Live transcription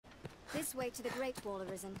This way to the Great Wall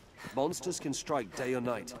Arisen. Monsters can strike day or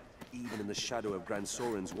night, even in the shadow of Grand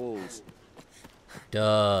Soren's walls.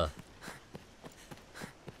 Duh.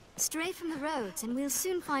 Stray from the roads, and we'll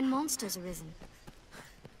soon find monsters arisen.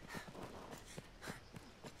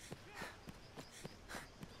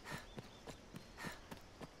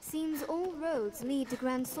 Seems all roads lead to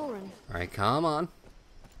Grand Soren. Alright, come on.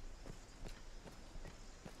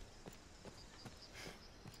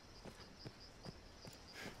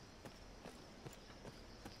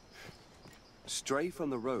 Stray from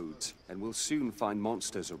the roads, and we'll soon find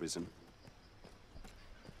monsters arisen.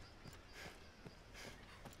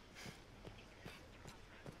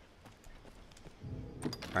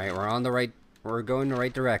 Alright, we're going the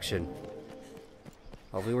right direction.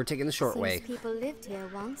 Hopefully we're taking the short way. People lived here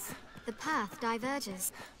once. The path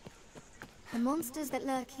diverges. The monsters that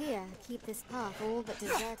lurk here keep this path all but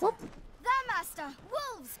deserted. Whoop. There, Master!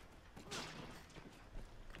 Wolves!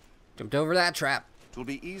 Jumped over that trap. It'll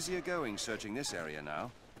be easier going searching this area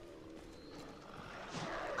now.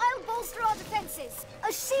 I'll bolster our defenses.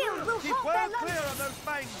 A shield will Keep hold well their clear lunges. of those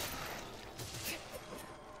fangs.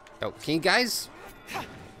 Oh, can you guys? I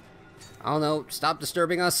don't know, stop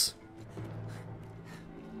disturbing us.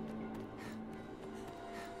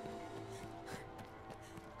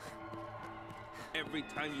 Every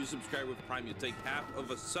time you subscribe with Prime, you take half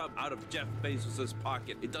of a sub out of Jeff Bezos'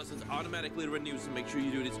 pocket. It doesn't automatically renew, so make sure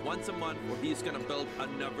you do this once a month, or he's gonna build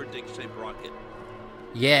another dick-shaped rocket.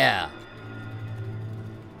 Yeah.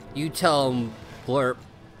 You tell him, Blurp.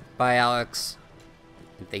 Bye, Alex.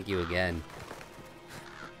 And thank you again.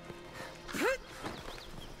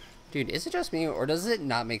 Dude, is it just me, or does it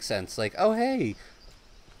not make sense? Like, oh hey,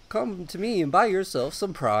 come to me and buy yourself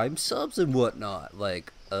some Prime subs and whatnot.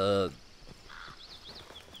 Like, doesn't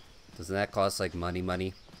that cost, like,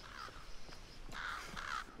 money?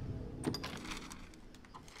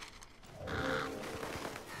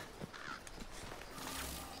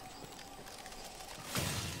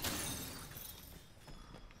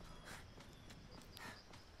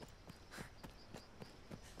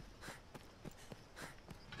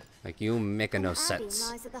 Like, you making no sense.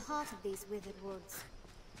 Lies at the heart of these withered woods.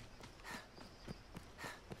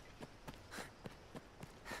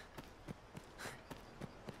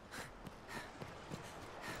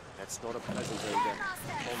 That's not a pleasant odor.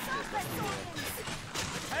 Monsters must be here.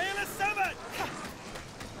 Hail a summon!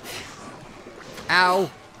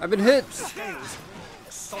 Ow! I've been hit! Scales,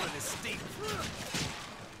 solid as steep.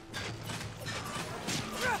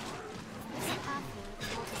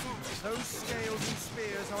 Those scales and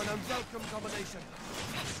spears are an unwelcome combination.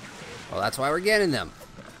 Well, that's why we're getting them.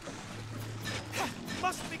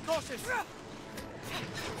 Must be cautious.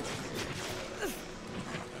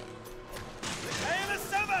 Hail a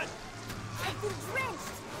summon! I've been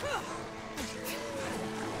drenched.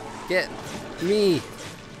 Get me!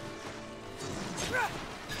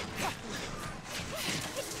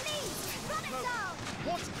 It's me! Run it down!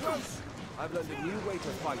 Watch close! I've learned a new way to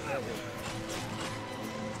fight devil.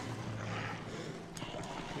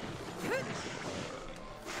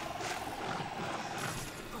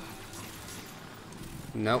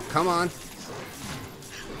 No, come on.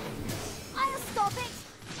 I'll stop it!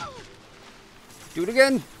 Do it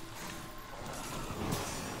again.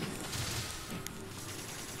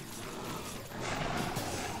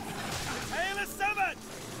 Hail a summon!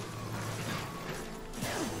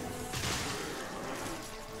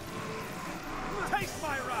 Taste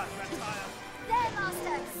my wrath, reptile! There,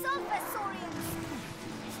 Master! Sulfur Saurians!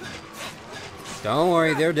 Don't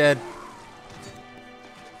worry, they're dead.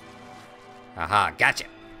 Aha, gotcha.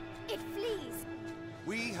 It flees!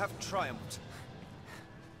 We have triumphed.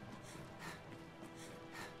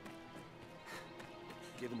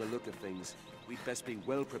 Given the look of things, we'd best be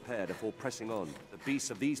well prepared before pressing on. The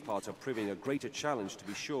beasts of these parts are proving a greater challenge, to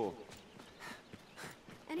be sure.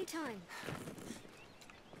 Anytime.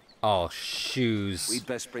 Oh, shoes. We'd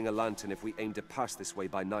best bring a lantern if we aim to pass this way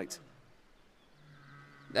by night.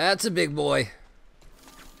 That's a big boy.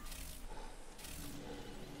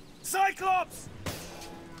 Cyclops!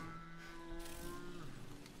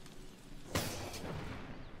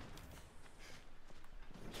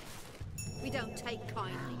 We don't take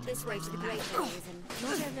kindly. This way to the Great Wall Arisen.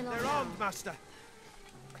 Not over long They're now. armed, Master.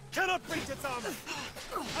 Cannot breach its armor.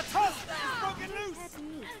 Atop is broken loose. Prepare to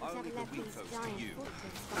meet Only whatever the left weak these foes to giant you.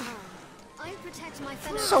 footprints behind. I'll protect my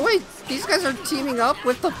fellow. So wait, these guys are teaming up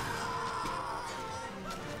with the...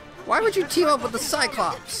 Why would you team up with the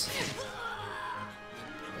Cyclops?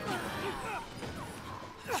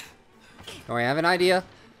 Don't worry, I have an idea.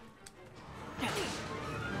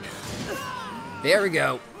 There we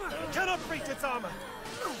go. Cannot breach its armor.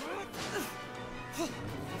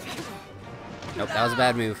 Nope, that was a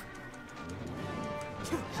bad move.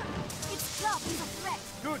 Its club is a threat.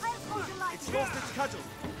 Good. I'll neutralize It's it. lost its cudgel.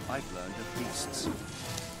 I've learned of beasts.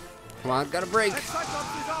 Come on, gotta break. That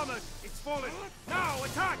Cyclops is armored. It's fallen. Now,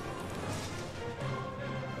 attack!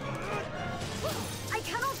 I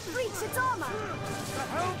cannot breach its armor. The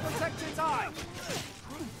helm protects its eye.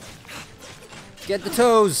 Get the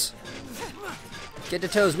toes. Get the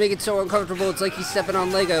toes. Make it so uncomfortable. It's like he's stepping on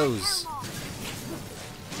Legos.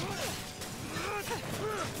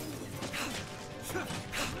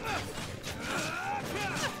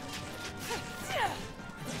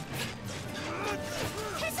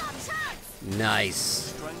 Here's our chance.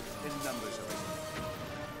 Nice. Strength in numbers arisen.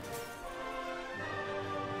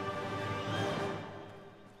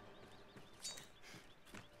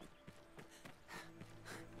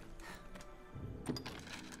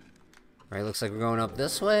 Alright, looks like we're going up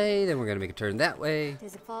this way, then we're gonna make a turn that way. It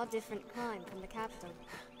is a far different climb from the capital.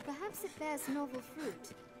 Perhaps it bears novel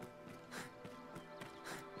fruit.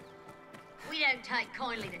 We don't take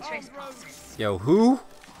kindly to trespassers. Yo, who?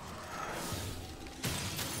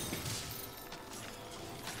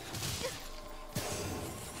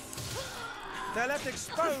 They're left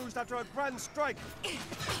exposed after a grand strike.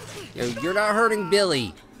 Yo, you're not hurting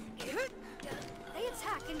Billy. They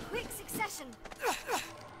attack in quick succession.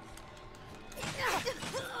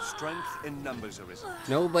 Strength in numbers arisen.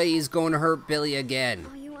 Nobody's going to hurt Billy again.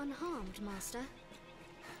 Are you unharmed, Master?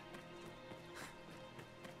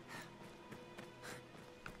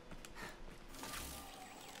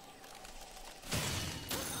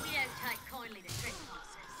 We don't take kindly to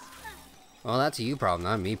trespassers. Well, that's a you problem,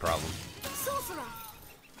 not a me problem. Sorcerer!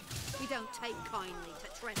 We don't take kindly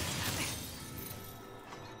to trespassers.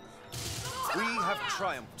 We have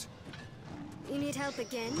triumphed. You need help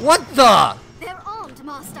again? What the? They're armed,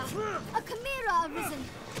 Master. A chimera arisen.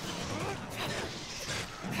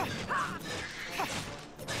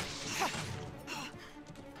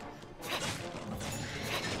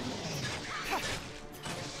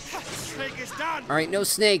 Snake is done. Alright, no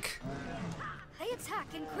snake. They attack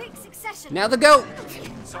in quick succession. Now the goat.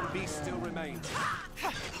 Some beasts still remain.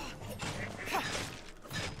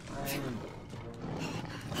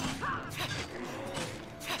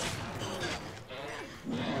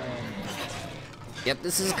 Yep,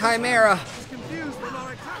 this is a chimera. He's confused when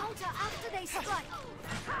our attack. Counter after they strike.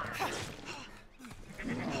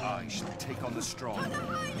 I shall take on the strong.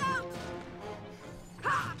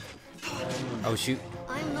 Oh, shoot.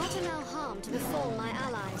 I'm not allow harm to befall my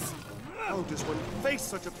allies. How does one face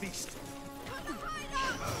such a beast?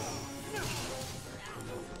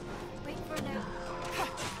 Wait for now.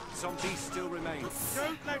 Some beasts still remain.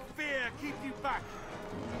 Don't let fear keep you back.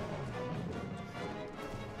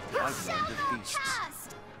 I've learned of beasts.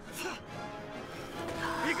 Cast!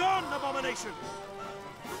 Begone, abomination!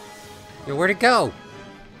 Yo, where'd it go?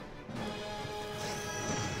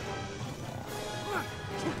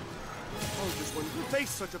 How does one face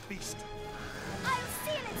such a beast? I'll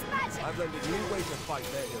seal its magic! I've learned a new way to fight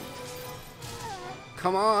their ills.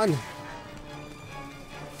 Come on.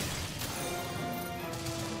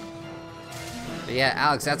 But yeah,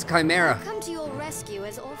 Alex, that's chimera. Come to your rescue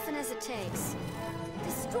as often as it takes.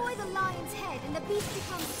 Destroy the lion's head and the beast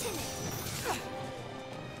becomes timid.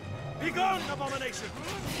 Begone, abomination!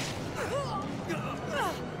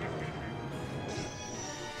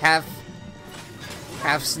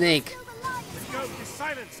 Half snake, Kill the lion's The goat is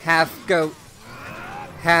silenced. half goat,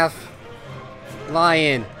 half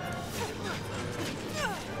lion.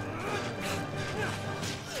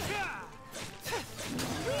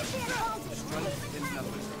 Leave the advantage. In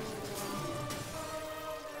numbers.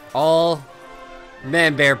 All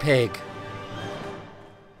man bear pig.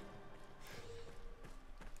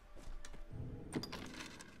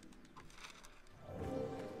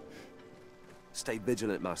 Stay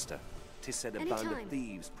vigilant, Master. 'Tis said a band Anytime. of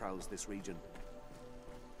thieves prowls this region.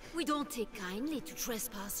 We don't take kindly to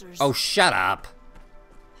trespassers. Oh, shut up.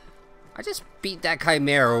 I just beat that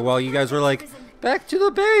chimera while you guys were like, back to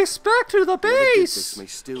the base, back to the Whoever did this base. may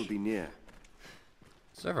still be near.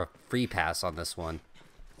 Let's have a free pass on this one.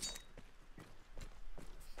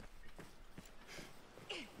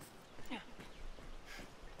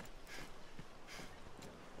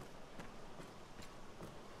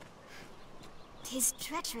 Tis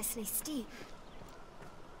treacherously steep.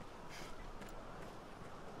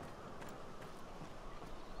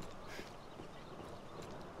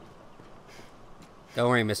 Don't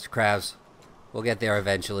worry, Mr. Krabs. We'll get there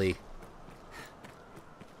eventually.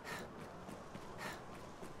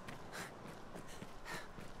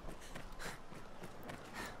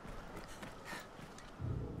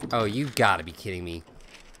 Oh, you gotta be kidding me.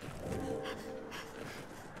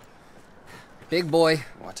 Big boy.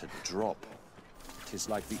 What a drop. It is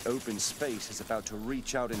like the open space is about to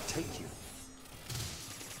reach out and take you.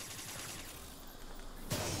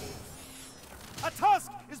 A tusk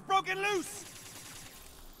is broken loose!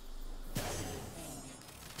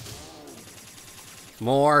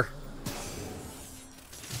 More.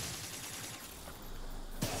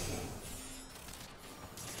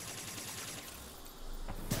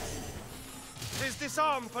 Is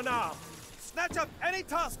disarmed for now. Snatch up any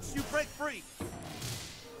tusks you break free.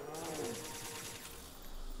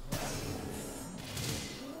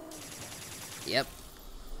 Yep.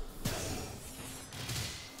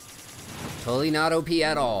 Totally not OP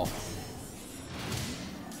at all.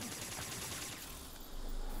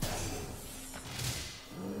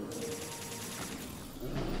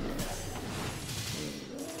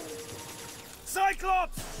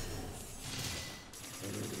 Cyclops!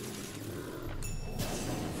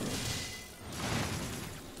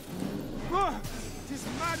 It is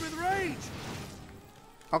mad with rage!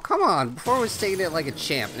 Oh, come on. Before it was taking it like a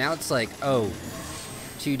champ. Now it's like, oh,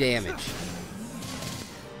 2 damage.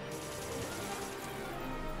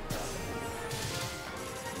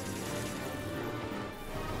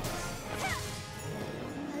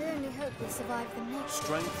 I only hope we survive the next.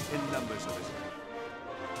 Strength in numbers, Arisen.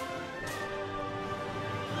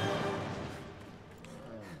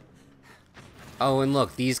 Oh, and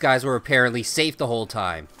look, these guys were apparently safe the whole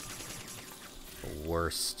time. The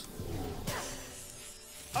worst.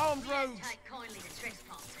 Armed rogues! Take kindly to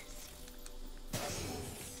trespassers.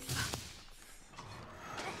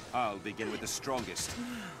 I'll begin with the strongest.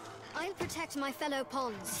 I'll protect my fellow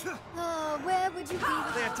pawns. Oh, where would you be?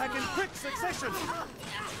 They attack in quick succession!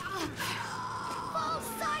 Fall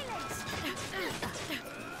silence!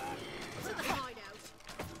 To the hideout.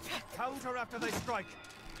 Counter after they strike.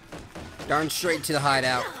 Darn straight to the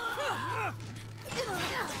hideout.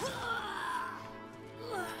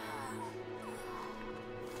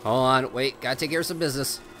 Hold on, wait, gotta take care of some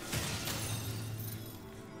business.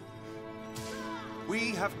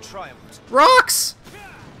 We have triumphed. Rocks!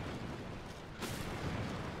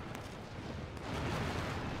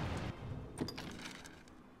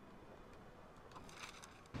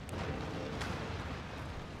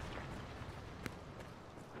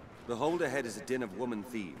 The hold ahead is a den of woman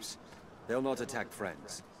thieves. They'll not attack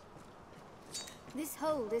friends. This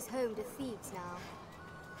hold is home to thieves now.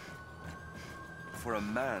 For a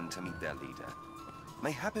man to meet their leader,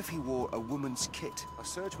 mayhap if he wore a woman's kit, a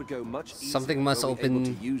search would go much easier. Something must Were we able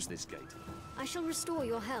open- to use this gate. I shall restore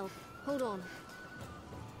your health. Hold on.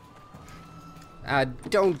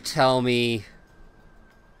 Don't tell me.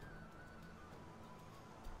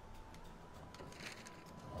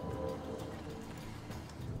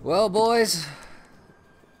 Well, boys,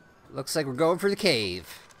 looks like we're going for the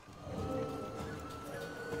cave.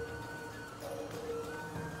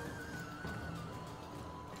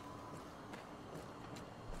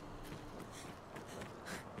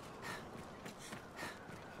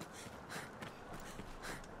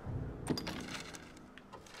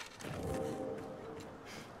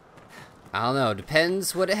 I don't know,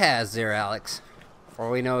 depends what it has there, Alex. For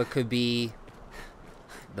all we know, it could be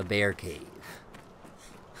the bear cave.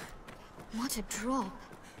 What a drop.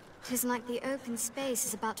 'Tis like the open space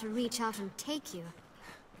is about to reach out and take you.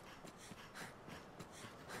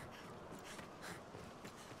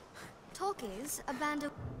 Talk is, a band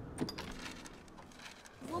of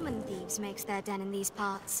woman thieves makes their den in these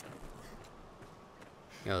parts.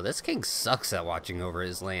 Yo, this king sucks at watching over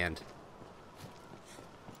his land.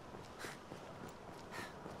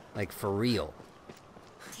 Like, for real.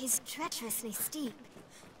 'Tis treacherously steep.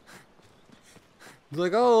 He's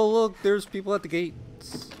like, oh, look, there's people at the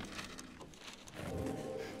gates.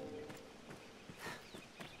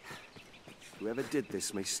 Whoever did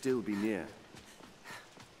this may still be near.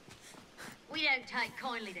 We don't take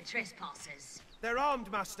kindly to trespassers. They're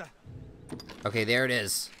armed, Master. Okay, there it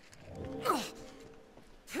is.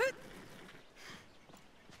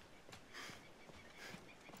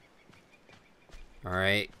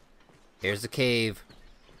 Alright. Here's the cave.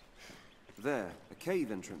 There, a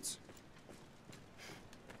cave entrance.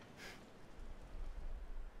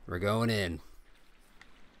 We're going in.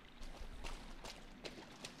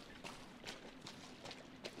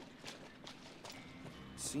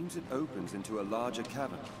 Seems it opens into a larger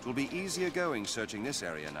cavern. It will be easier going searching this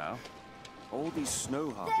area now. All these snow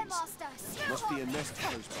There, harpies. Master! Must be a nest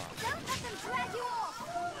close by. Don't let them drag you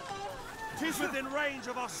off! 'Tis within range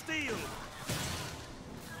of our steel.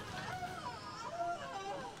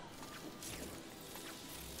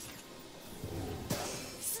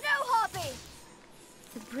 Snow harpy!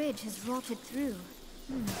 The bridge has rotted through.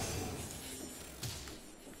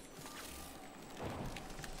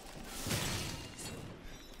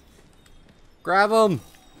 Grab him!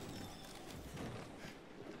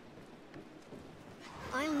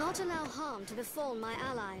 I'll not allow harm to befall my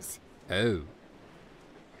allies. Oh.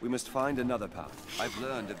 We must find another path. I've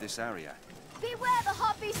learned of this area. Beware the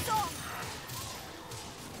harpy song!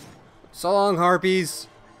 So long, harpies!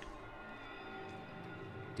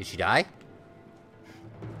 Did she die?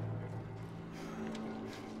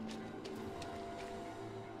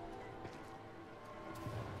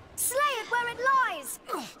 Slay it where it lies!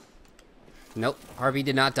 Nope, Harpy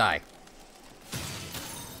did not die.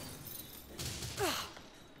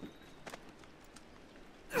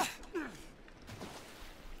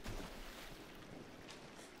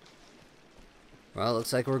 Well,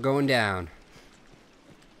 looks like we're going down.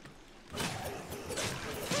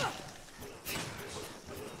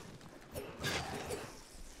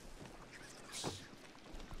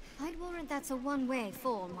 I'd warrant that's a one-way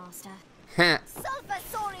fall, Master. Heh. Sulphur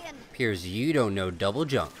Saurian! Appears you don't know double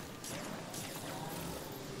jump.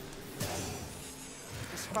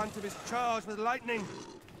 This phantom is charged with lightning.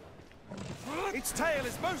 Its tail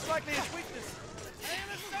is most likely its weakness.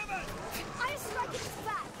 I strike its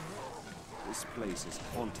back! This place is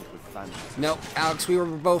haunted with phantoms. Nope, Alex, we were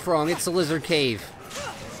both wrong. It's the lizard cave.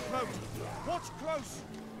 Close. Watch close.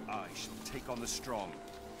 I shall take on the strong.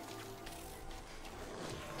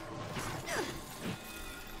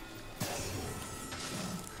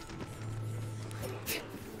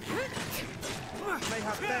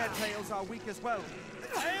 Mayhap their tails are weak as well.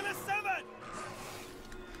 Tail is severed!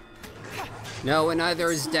 No, and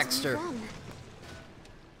neither is Dexter. Done.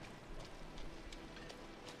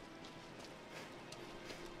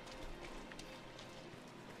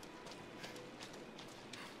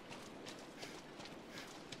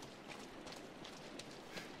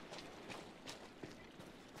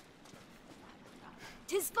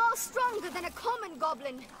 Tis far stronger than a common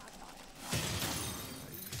goblin.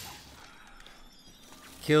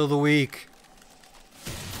 Kill the weak.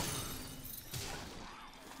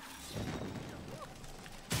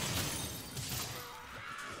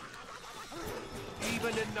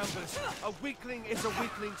 Even in numbers, a weakling is a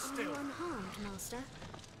weakling still. Unharmed, Master.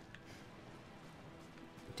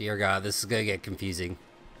 Dear God, this is gonna get confusing.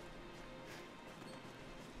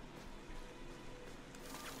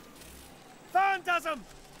 Phantasm!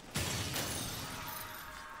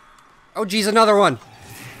 Oh geez, another one!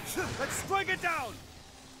 Let's strike it down!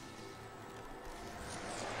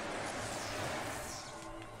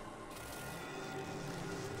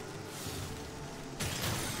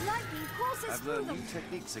 Lightning courses I've through learned them. new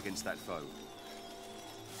techniques against that foe.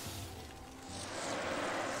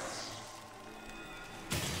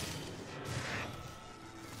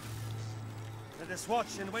 Let us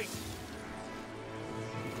watch and wait.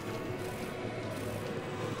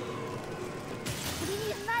 We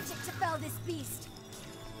need magic to fell this beast.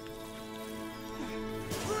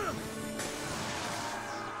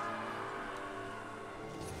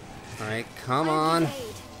 Alright, come I on. need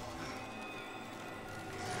aid.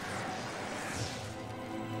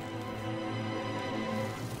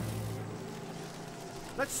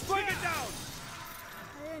 Let's strike it down!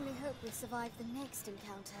 I only hope we survive the next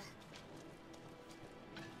encounter.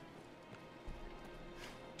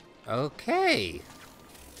 Okay.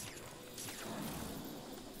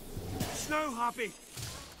 Snow harpy!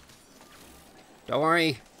 Don't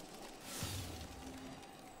worry.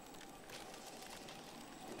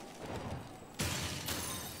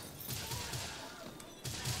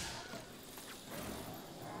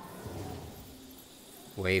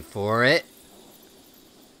 Wait for it.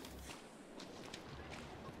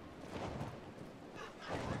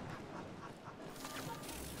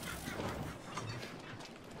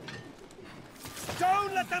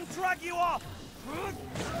 Don't let them drag you off! Burn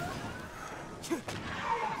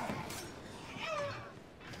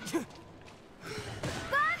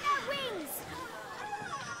their wings!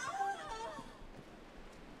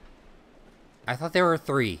 I thought there were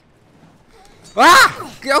 3.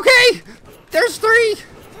 Ah! Okay! There's 3!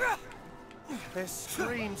 Their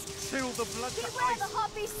screams chill the blood to Beware the ice.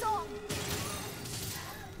 harpy song!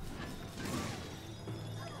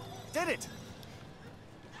 Did it!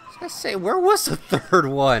 I was gonna say, where was the 3rd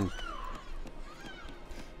one?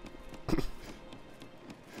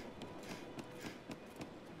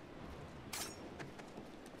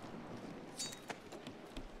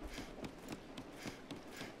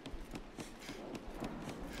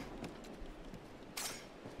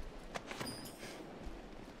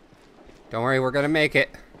 Don't worry, we're gonna make it.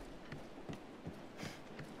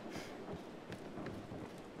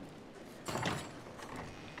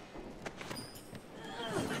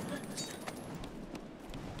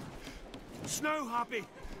 Snow harpy!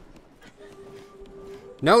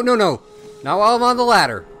 No, no, no. Not while I'm on the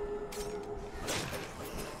ladder.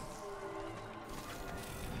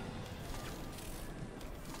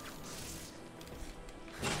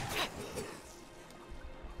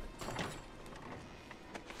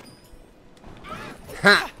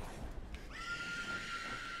 Ha!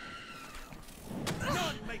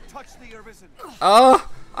 None may touch the Arisen. Oh,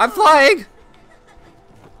 I'm flying.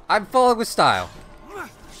 I'm falling with style.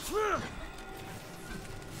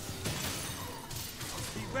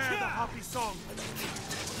 Beware the Harpy song.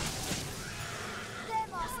 There,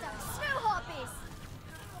 Master! Snow harpies!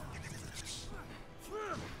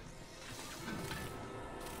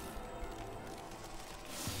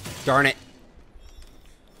 Darn it.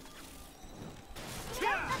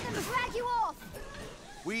 Let them drag you off!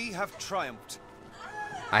 We have triumphed.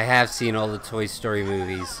 I have seen all the Toy Story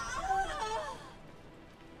movies.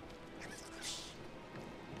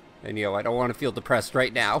 And yo, I don't want to feel depressed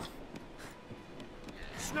right now.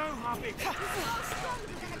 Snow Harpy.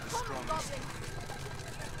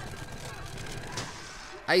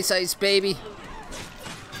 Ice, ice, baby.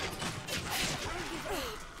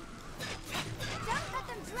 Don't let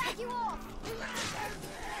them drag you off!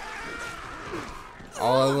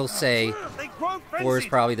 All I will say, They grow 4 is frenzied.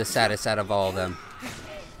 probably the saddest out of all of them.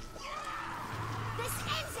 This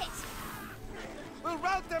ends it! We'll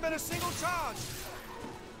rout them in a single charge.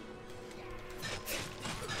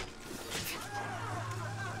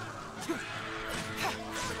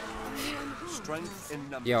 Strength in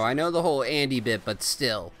numbers. Yo, I know the whole Andy bit, but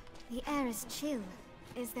still. The air is chill.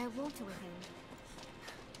 Is there water within?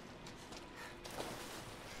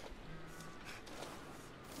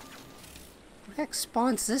 What the heck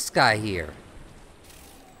spawns this guy here?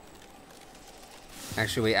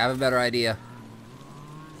 Actually, wait, I have a better idea.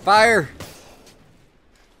 Fire!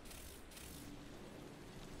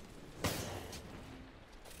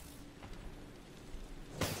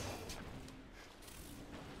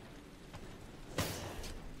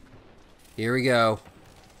 Here we go.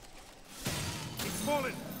 It's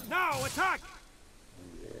fallen. Now attack.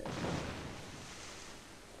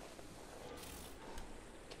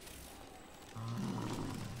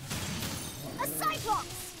 A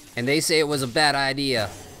cyclops! And they say it was a bad idea.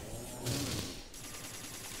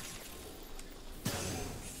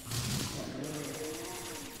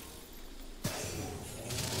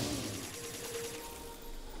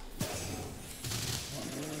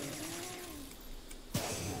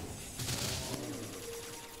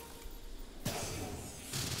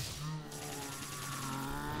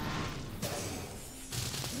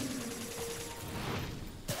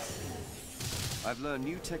 I've learned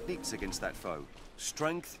new techniques against that foe.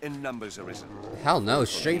 Strength in numbers arisen. Hell no,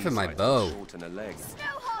 strengthen my bow. Shorten a leg. Snow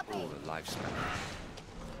harpy! All a lifespan.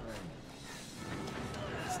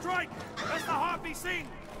 Strike. As the Harpy sing.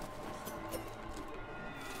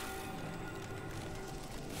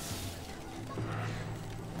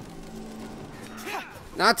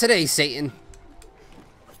 Not today, Satan.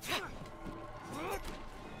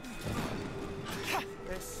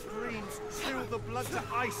 Their screams chill the blood to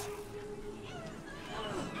ice.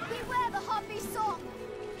 Beware the harpy song!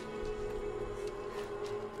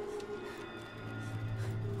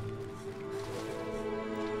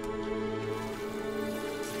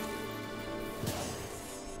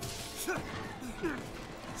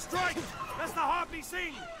 Strike. As the Harpy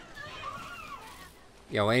sing.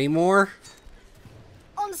 Yo, any more?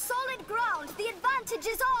 On solid ground, the advantage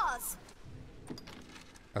is ours!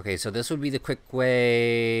 Okay, so this would be the quick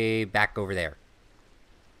way back over there.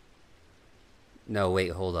 No,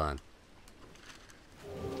 wait, hold on.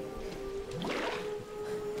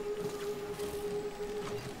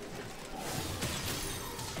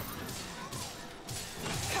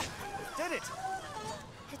 Did it.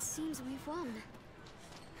 It seems we've won.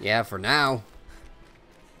 Yeah, for now.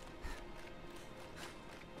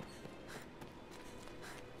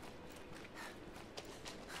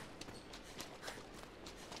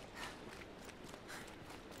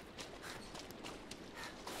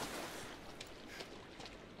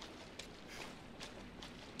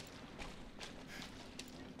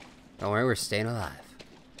 Don't worry, we're staying alive.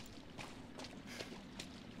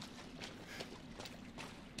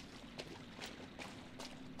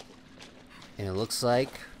 And it looks like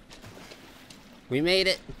we made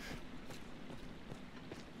it.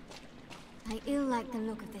 I ill like the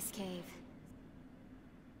look of this cave.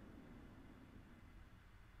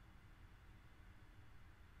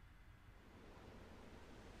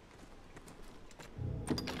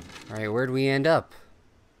 Alright, where'd we end up?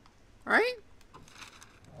 Alright.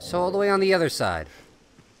 So all the way on the other side.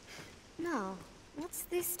 Now, what's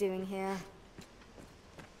this doing here?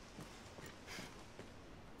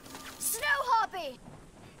 Snow harpy!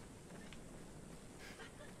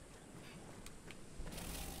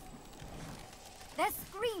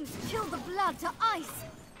 the blood to ice!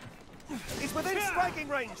 It's within striking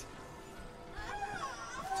range!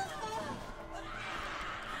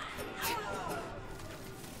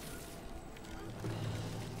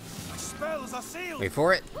 My spells are sealed! Wait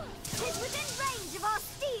for it. It's within range of our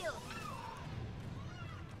steel!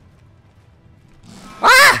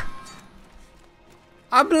 Ah!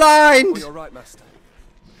 I'm Oh, blind you're right, Master.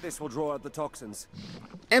 This will draw out the toxins.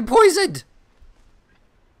 and poisoned.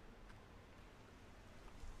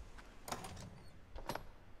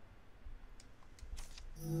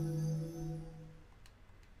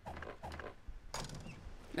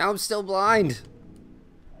 Now I'm still blind.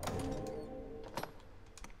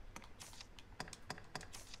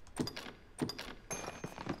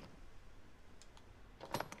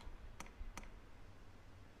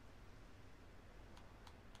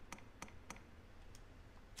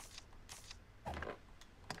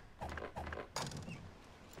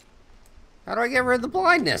 How do I get rid of the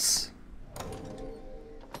blindness?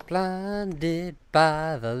 Blinded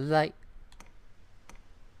by the light.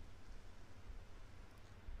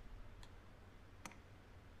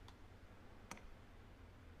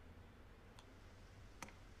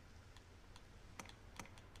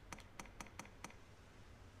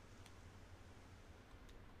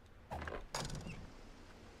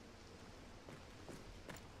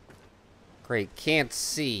 Great, can't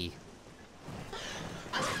see.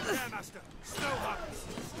 There, Master! Snow Hunters!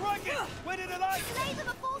 Strike it! Win it alive! Slay them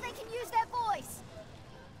before they can use their voice!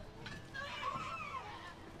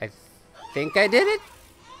 I think I did it?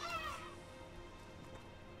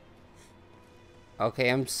 Okay,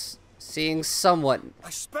 I'm seeing somewhat. My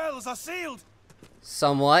spells are sealed!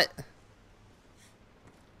 Somewhat.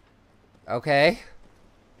 Okay.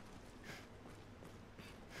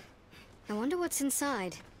 I wonder what's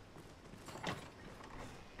inside.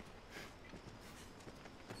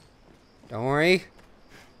 Don't worry.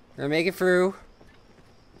 We're gonna make it through.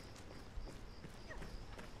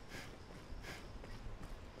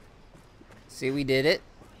 See, we did it.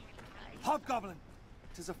 Hobgoblin!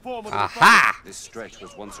 'Tis a formidable Aha! This stretch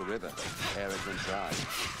was once a river. Arid and dry.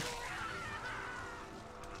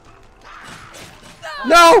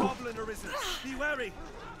 No! Goblin arisen! Be wary!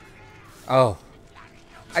 Oh.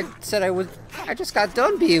 I said I would. I just got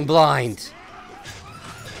done being blind.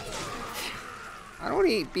 I don't want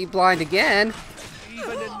to be blind again.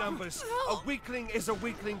 Even in numbers, a weakling is a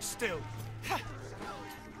weakling still.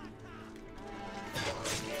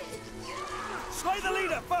 Slay the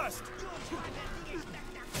leader first!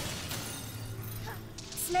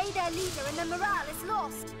 Slay their leader and their morale is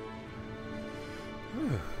lost!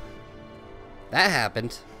 That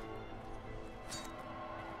happened.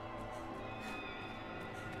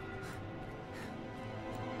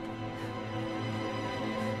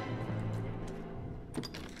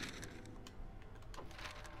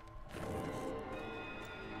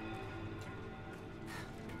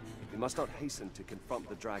 We must not hasten to confront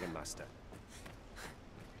the Dragon Master.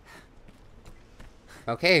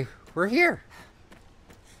 Okay, we're here.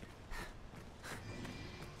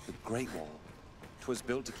 The Great Wall. 'Twas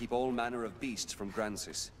built to keep all manner of beasts from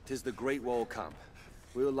Grancis. 'Tis the Great Wall camp.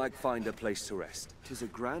 We'll like find a place to rest. 'Tis a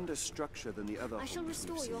grander structure than the other I shall homes we've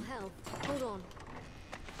restore your seen. health. Hold on.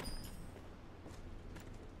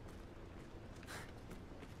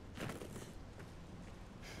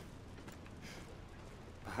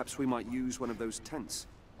 Perhaps we might use one of those tents.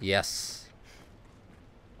 Yes.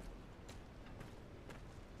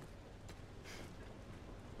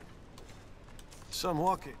 Some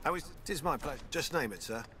walking. Tis my pleasure. Just name it,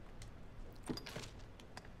 sir.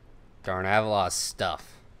 Darn, I have a lot of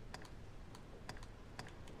stuff.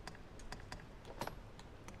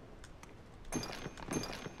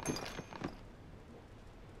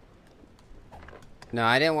 No,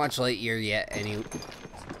 I didn't watch Lightyear yet.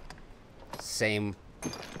 Same.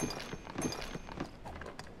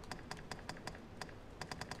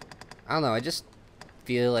 I don't know, I just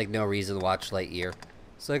feel like no reason to watch Lightyear.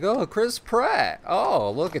 It's like, oh, Chris Pratt.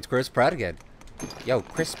 Oh, look, it's Chris Pratt again. Yo,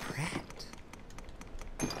 Chris Pratt.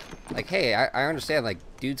 Like, hey, I understand, like,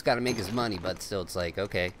 dude's gotta make his money, but still, it's like,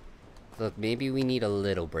 okay. Look, maybe we need a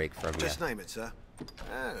little break from you. Just name it, sir.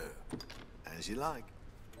 Oh, as you like.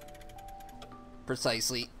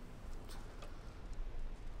 Precisely.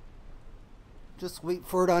 Just wait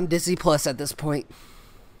for it on Disney Plus at this point.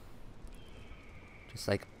 Just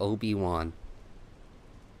like Obi-Wan.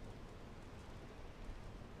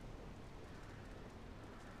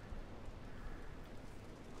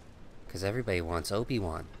 Because everybody wants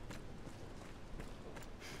Obi-Wan.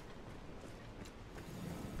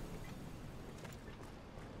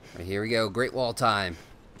 Right, here we go. Great Wall time.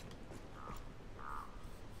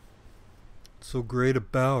 So great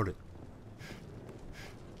about it.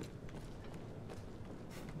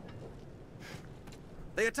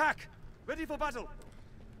 They attack! Ready for battle!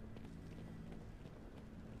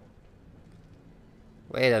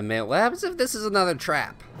 Wait a minute, what happens if this is another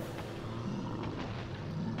trap?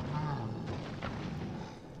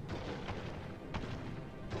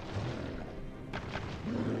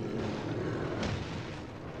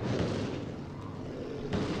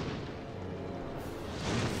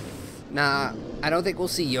 Nah, I don't think we'll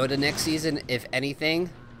see Yoda next season. If anything,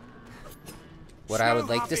 what I would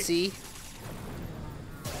like to see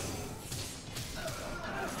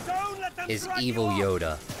is evil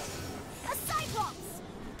Yoda. A Cyclops!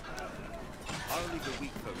 Only the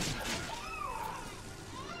weak folks.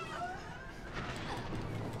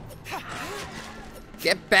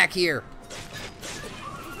 Get back here!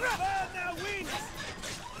 Burn their wings!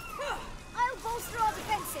 I'll bolster our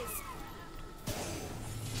defenses.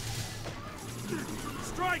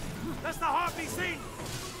 Strike! That's the harpy scene!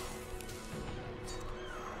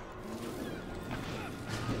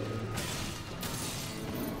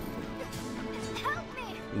 Help me!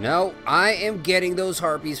 No, I am getting those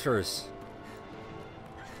harpies first.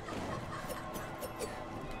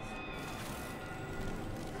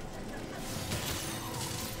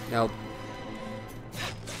 Nope.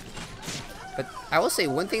 But I will say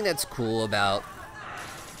one thing that's cool about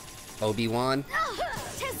Obi-Wan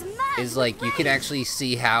is like you can actually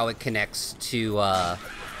see how it connects to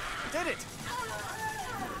Did it!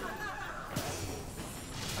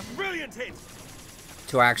 A brilliant hit!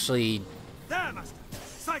 to actually There, Master!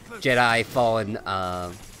 Cyclone! Jedi Fallen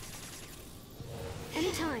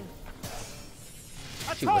Anytime.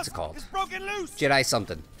 shoot, what's it called? It's broken loose! Jedi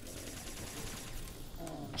something.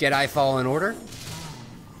 Jedi Fallen Order?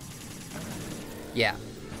 Yeah.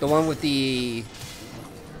 The one with the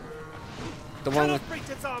one with Breach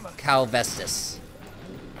its armor! Cal Vestis.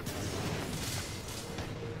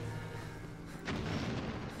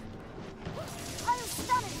 I'll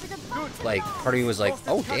stun it with a bolt of Like, lava. part of me was like,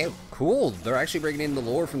 oh damn, cool. They're actually bringing in the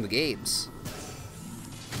lore from the games.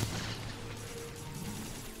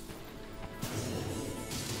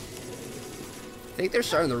 I think they're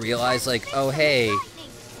starting to realize, like, oh hey,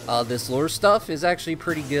 this lore stuff is actually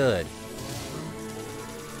pretty good.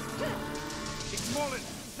 It's fallen!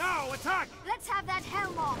 Now, attack! Let's have that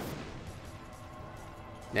helm off.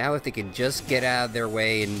 Now if they can just get out of their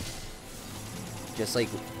way and just like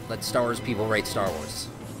let Star Wars people write Star Wars.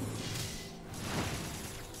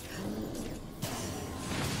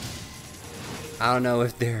 I don't know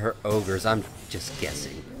if they're ogres, I'm just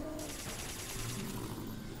guessing.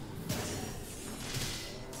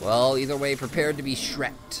 Well, either way, prepared to be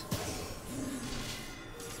shreked.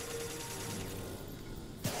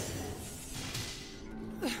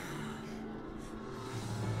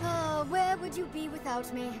 Oh, where would you be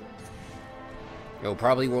without me? Yo,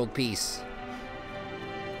 probably world peace.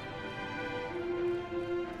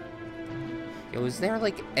 Yo, is there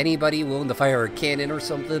like anybody willing to fire a cannon or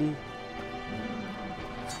something?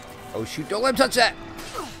 Oh shoot, don't let him touch that!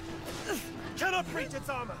 Cannot breach its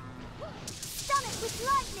armor! Stun it with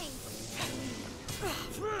lightning.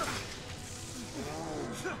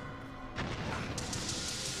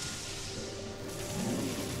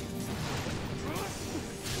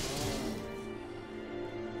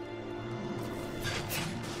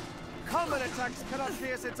 Common attacks cannot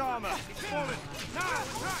pierce its armor! It's fallen! Now,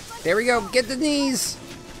 attack! There we go, get the knees!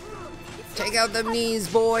 Take out the knees,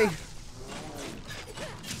 boy!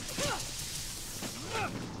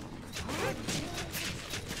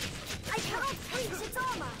 I cannot breach its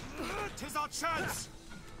armor. Tis our chance!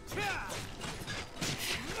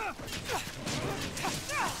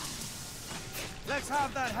 Let's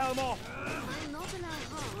have that helm off! I'll not allow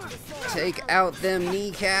harm to befall. Take out them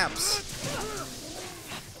kneecaps!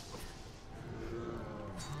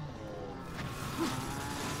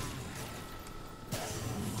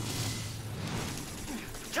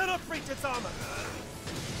 Cannot breach its armor!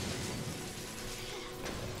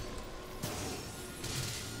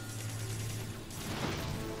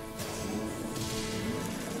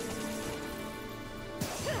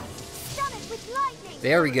 Stun it with lightning.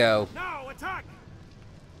 There we go. Now, attack!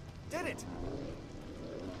 Did it!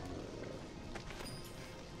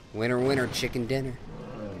 Winner, winner, chicken dinner.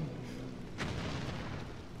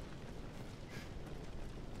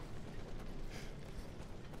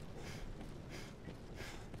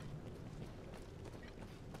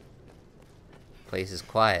 Place is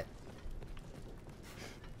quiet.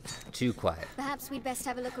 Too quiet. Perhaps we'd best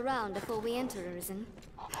have a look around before we enter Arisen.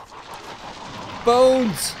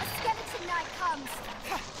 Bones! Skeleton Knight comes.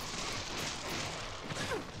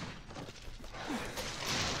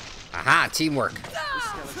 Aha, teamwork.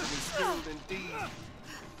 Skilled indeed.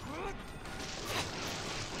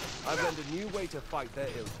 I've learned a new way to fight their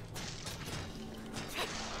ill.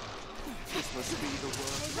 This must be the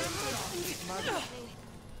worst.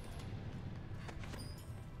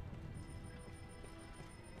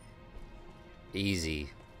 Easy.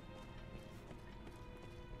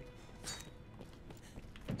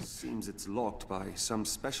 Seems it's locked by some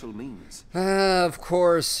special means. Of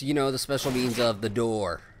course, you know the special means of the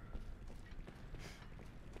door.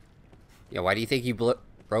 Yeah, why do you think you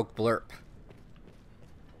broke Blurp?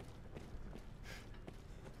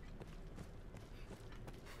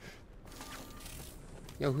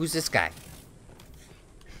 Yo, who's this guy?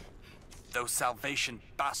 Those Salvation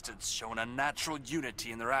bastards show an unnatural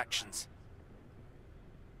unity in their actions.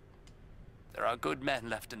 There are good men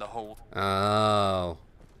left in the hold. Oh.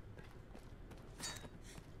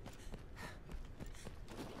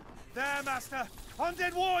 There, Master!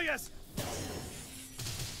 Undead warriors!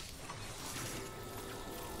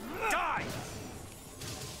 Die!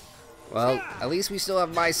 Well, at least we still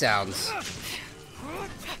have my sounds.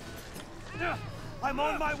 I'm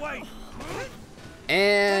on my way!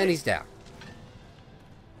 And he's down.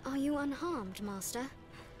 Are you unharmed, Master?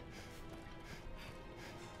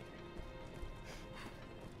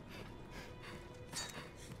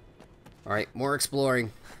 Alright, more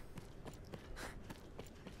exploring.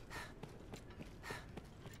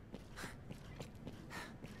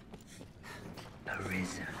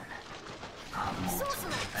 Arisen.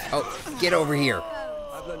 Oh, get over here.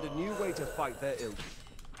 I've learned a new way to fight their ill.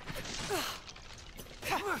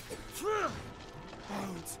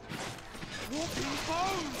 Bones! Walking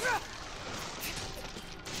bones!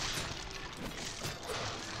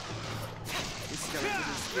 This skeleton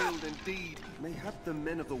is skilled indeed. Mayhap the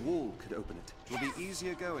men of the wall could open it. It will be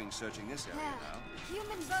easier going searching this area now.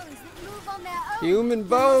 Human bones that move on their own. Human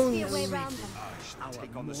There must be a bones. way around them.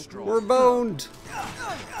 Take on the straw. We're boned.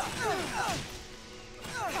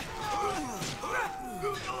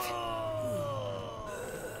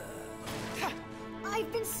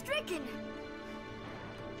 I've been stricken.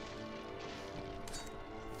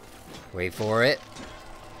 Wait for it.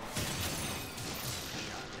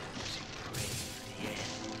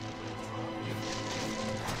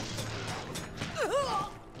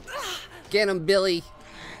 Get him, Billy.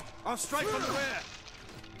 I'll strike from the rear!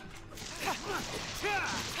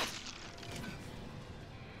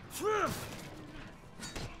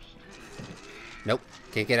 Nope,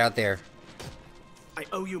 can't get out there. I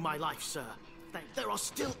owe you my life, sir. There are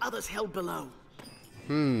still others held below.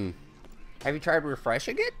 Have you tried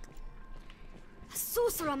refreshing it? A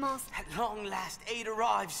sorcerer, Master. At long last, aid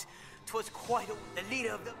arrives. 'Twas quite the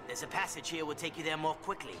leader of the... There's a passage here will take you there more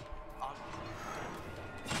quickly.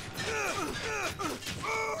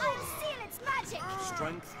 I seal its magic.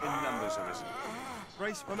 Strength in numbers arisen.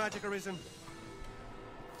 Brace for magic arisen.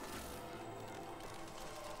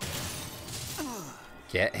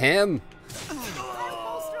 Get him.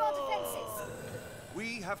 Bolster our defenses.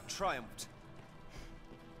 We have triumphed.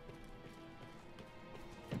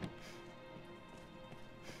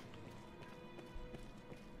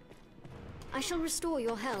 I shall restore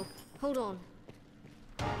your health. Hold on.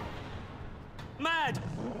 Mad!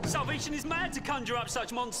 Salvation is mad to conjure up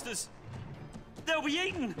such monsters. They'll be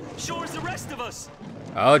eaten, sure as the rest of us.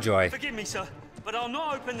 Oh, joy. Forgive me, sir, but I'll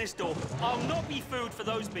not open this door. I'll not be food for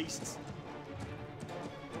those beasts.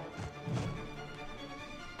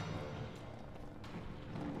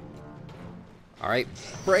 All right,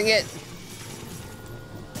 bring it.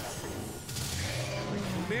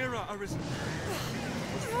 Mira arisen.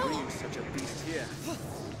 What's bringing such a beast here?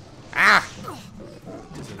 Ah!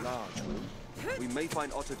 It is a large room. We may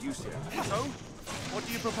find aught of use here. So, what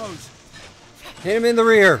do you propose? Hit him in the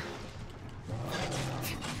rear.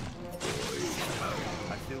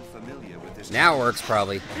 I feel familiar with this. Now works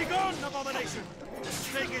probably. Be gone, abomination! This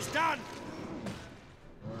thing is done!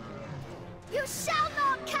 You shall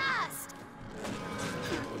not cast.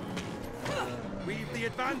 We've the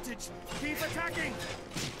advantage. Keep attacking!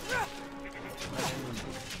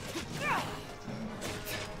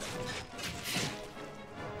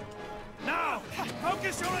 Now,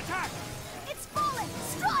 focus your attack! It's falling.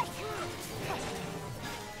 Strike.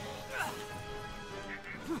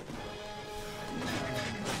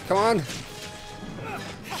 Come on.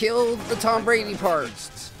 Kill the Tom Brady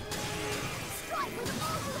parts. Strike with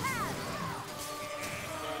all you have.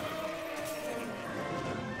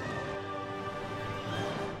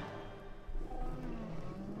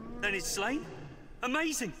 Then it's slain?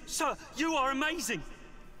 Amazing! Sir, you are amazing!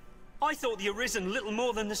 I thought the Arisen little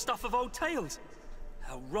more than the stuff of old tales.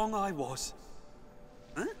 How wrong I was.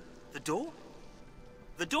 Huh? The door?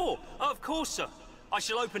 The door? Oh, of course, sir. I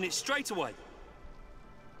shall open it straight away.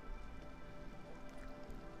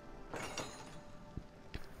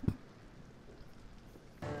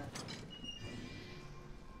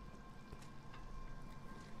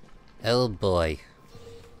 Oh boy.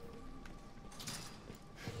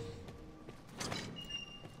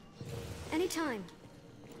 Anytime.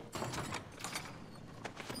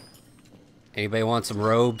 Anybody want some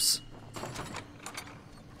robes?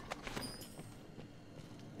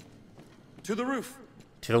 To the roof.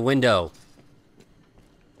 To the window.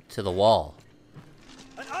 To the wall.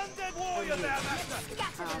 An undead warrior there, master.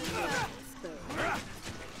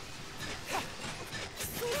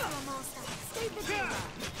 Stay vigilant.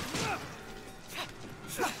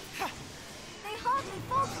 They hardly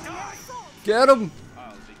falter in their assault. Get him!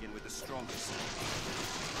 I'll begin with the strongest.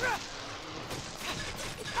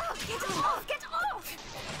 Get off! Get off!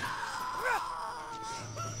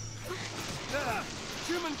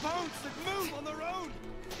 Human bones that move on their own.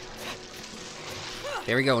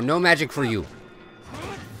 There we go. No magic for you.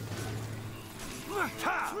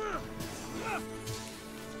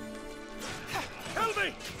 Help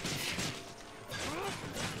me!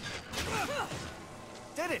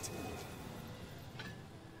 Did it!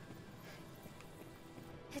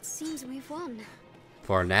 It seems we've won.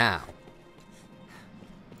 For now.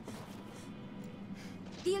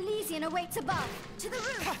 The Elysian awaits above. To the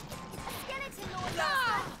roof. A skeleton lord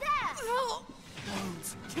lies there.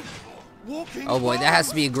 Walking Oh boy, that has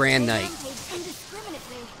to be a grand night. Rampage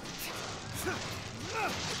indiscriminately.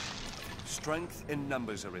 Strength in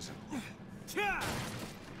numbers arisen.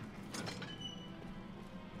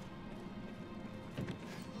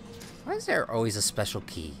 Why is there always a special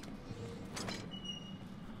key?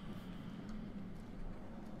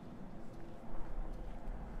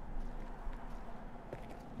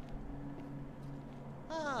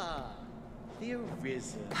 Ah, the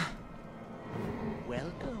Arisen.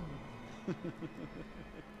 Welcome.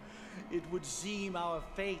 It would seem our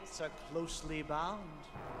fates are closely bound.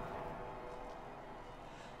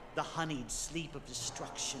 The honeyed sleep of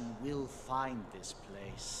destruction will find this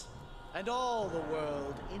place, and all the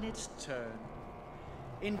world in its turn.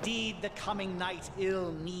 Indeed, the coming night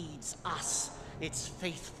ill needs us, its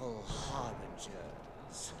faithful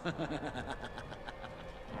harbingers.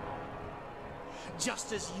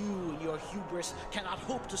 Just as you in your hubris cannot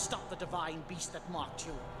hope to stop the divine beast that marked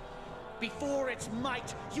you. Before its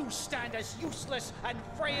might, you stand as useless and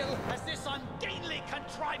frail as this ungainly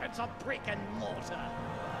contrivance of brick and mortar.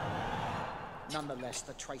 Nonetheless,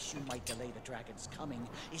 the trice you might delay the dragon's coming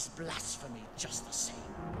is blasphemy just the same.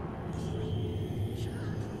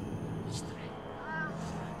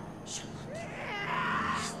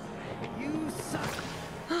 You suck!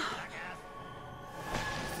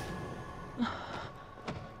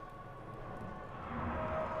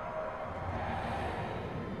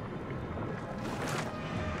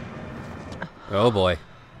 Oh boy.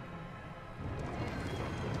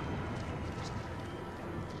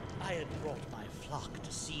 I had brought my flock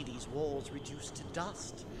to see these walls reduced to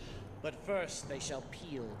dust. But first they shall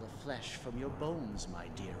peel the flesh from your bones, my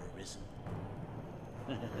dear Arisen.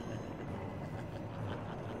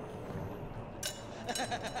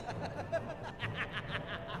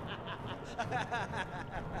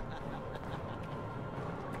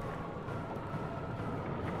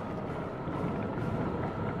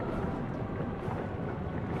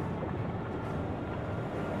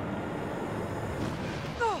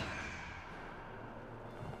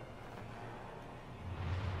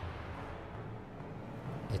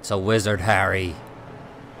 It's a wizard, Harry.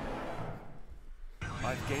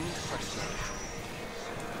 I've gained pressure.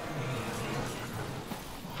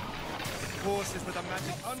 Horses with a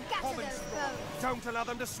magic uncommon strong. Don't allow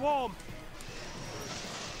them to swarm.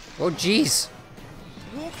 Oh, jeez.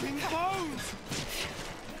 Walking bones.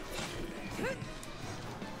 The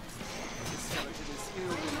skeleton is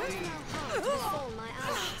still Befall my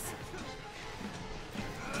allies.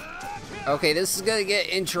 Okay, this is gonna get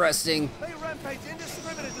interesting. They rampage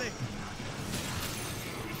indiscriminately.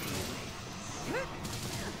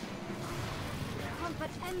 Can't but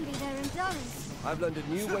envy their endurance. I've learned a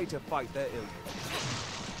new way to fight their ill.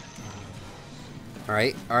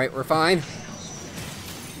 Alright, we're fine.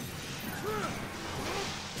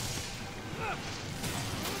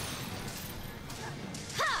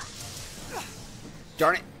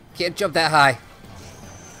 Darn it, can't jump that high.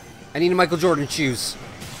 I need Michael Jordan shoes.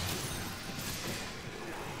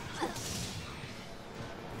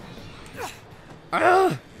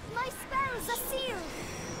 Ah! My spells are sealed.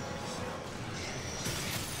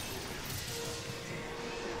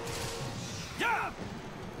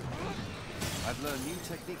 I've learned new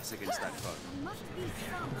techniques against that foe. Must be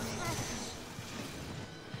some treasure.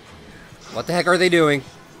 What the heck are they doing?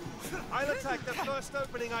 I'll attack the first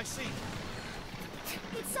opening I see.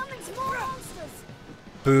 It summons more monsters.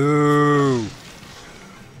 Boo!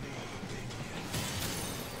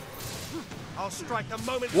 strike the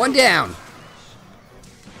moment. One down.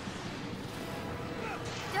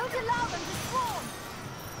 Don't allow them to swarm.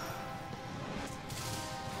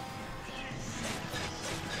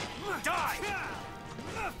 Die!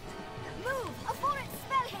 Move! A foreign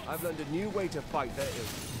spell hit! I've learned a new way to fight their ill.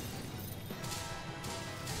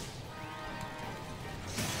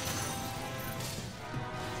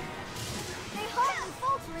 They hardly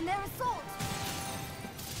falter in their assault.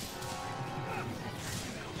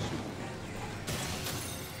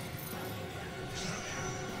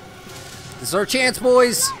 This is our chance,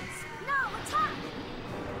 boys. Now attack!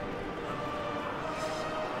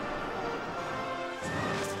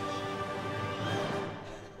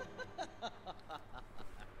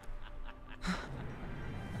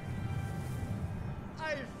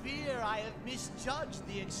 I fear I have misjudged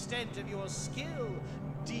the extent of your skill,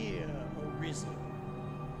 dear Arisen.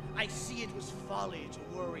 I see it was folly to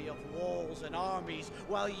worry of walls and armies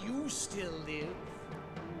while you still live.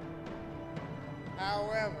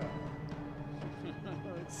 However,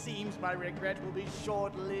 it seems my regret will be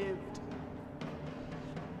short-lived.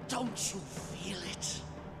 Don't you feel it?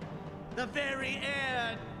 The very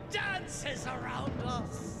air dances around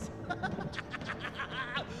us.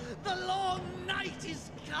 The long night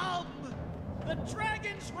is come. The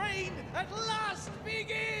dragon's reign at last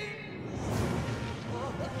begins.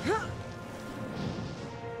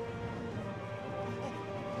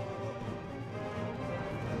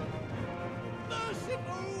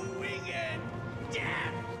 Merciful winged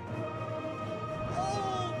death!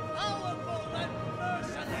 All powerful and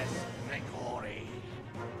merciless Vigori!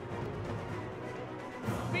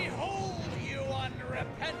 Behold, you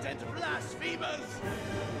unrepentant blasphemers!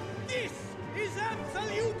 This is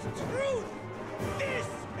absolute truth! This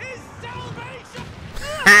is salvation!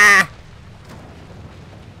 Ha!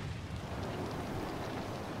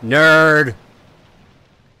 Nerd.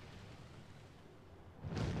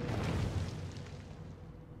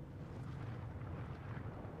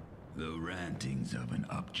 The rantings of an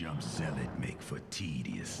up-jump zealot make for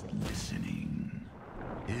tedious listening.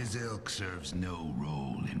 His ilk serves no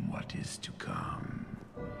role in what is to come.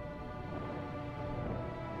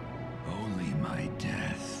 Only my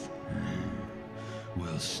death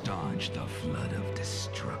will staunch the flood of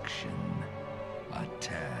destruction. A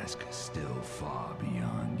task still far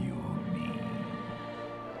beyond your means.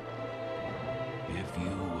 If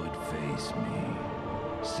you would face me,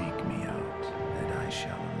 seek me out, and I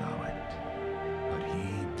shall allow it. But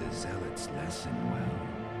heed the zealot's lesson well.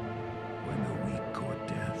 When the weak court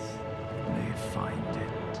death, may find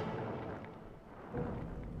it.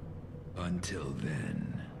 Until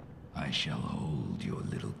then, I shall hold your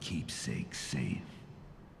little keepsake safe.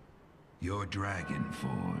 Your dragon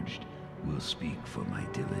forged will speak for my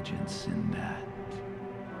diligence in that.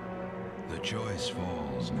 The choice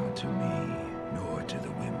falls not to me, nor to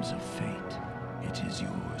the whims of fate. It is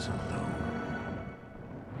yours alone.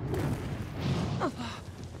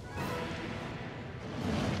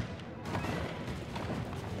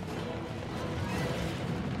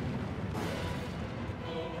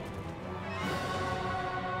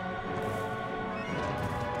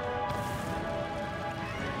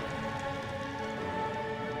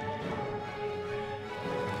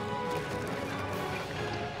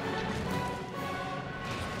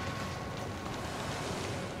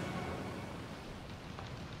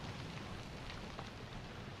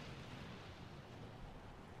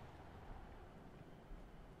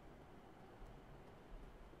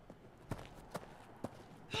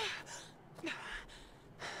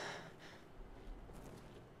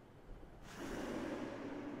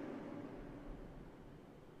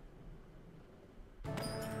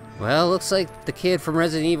 Well, looks like the kid from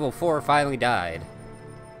Resident Evil 4 finally died.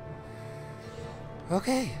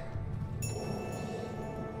 Okay.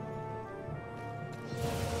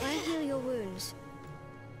 I heal your wounds.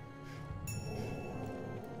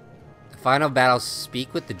 The final battle,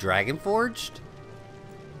 speak with the Dragon Forged?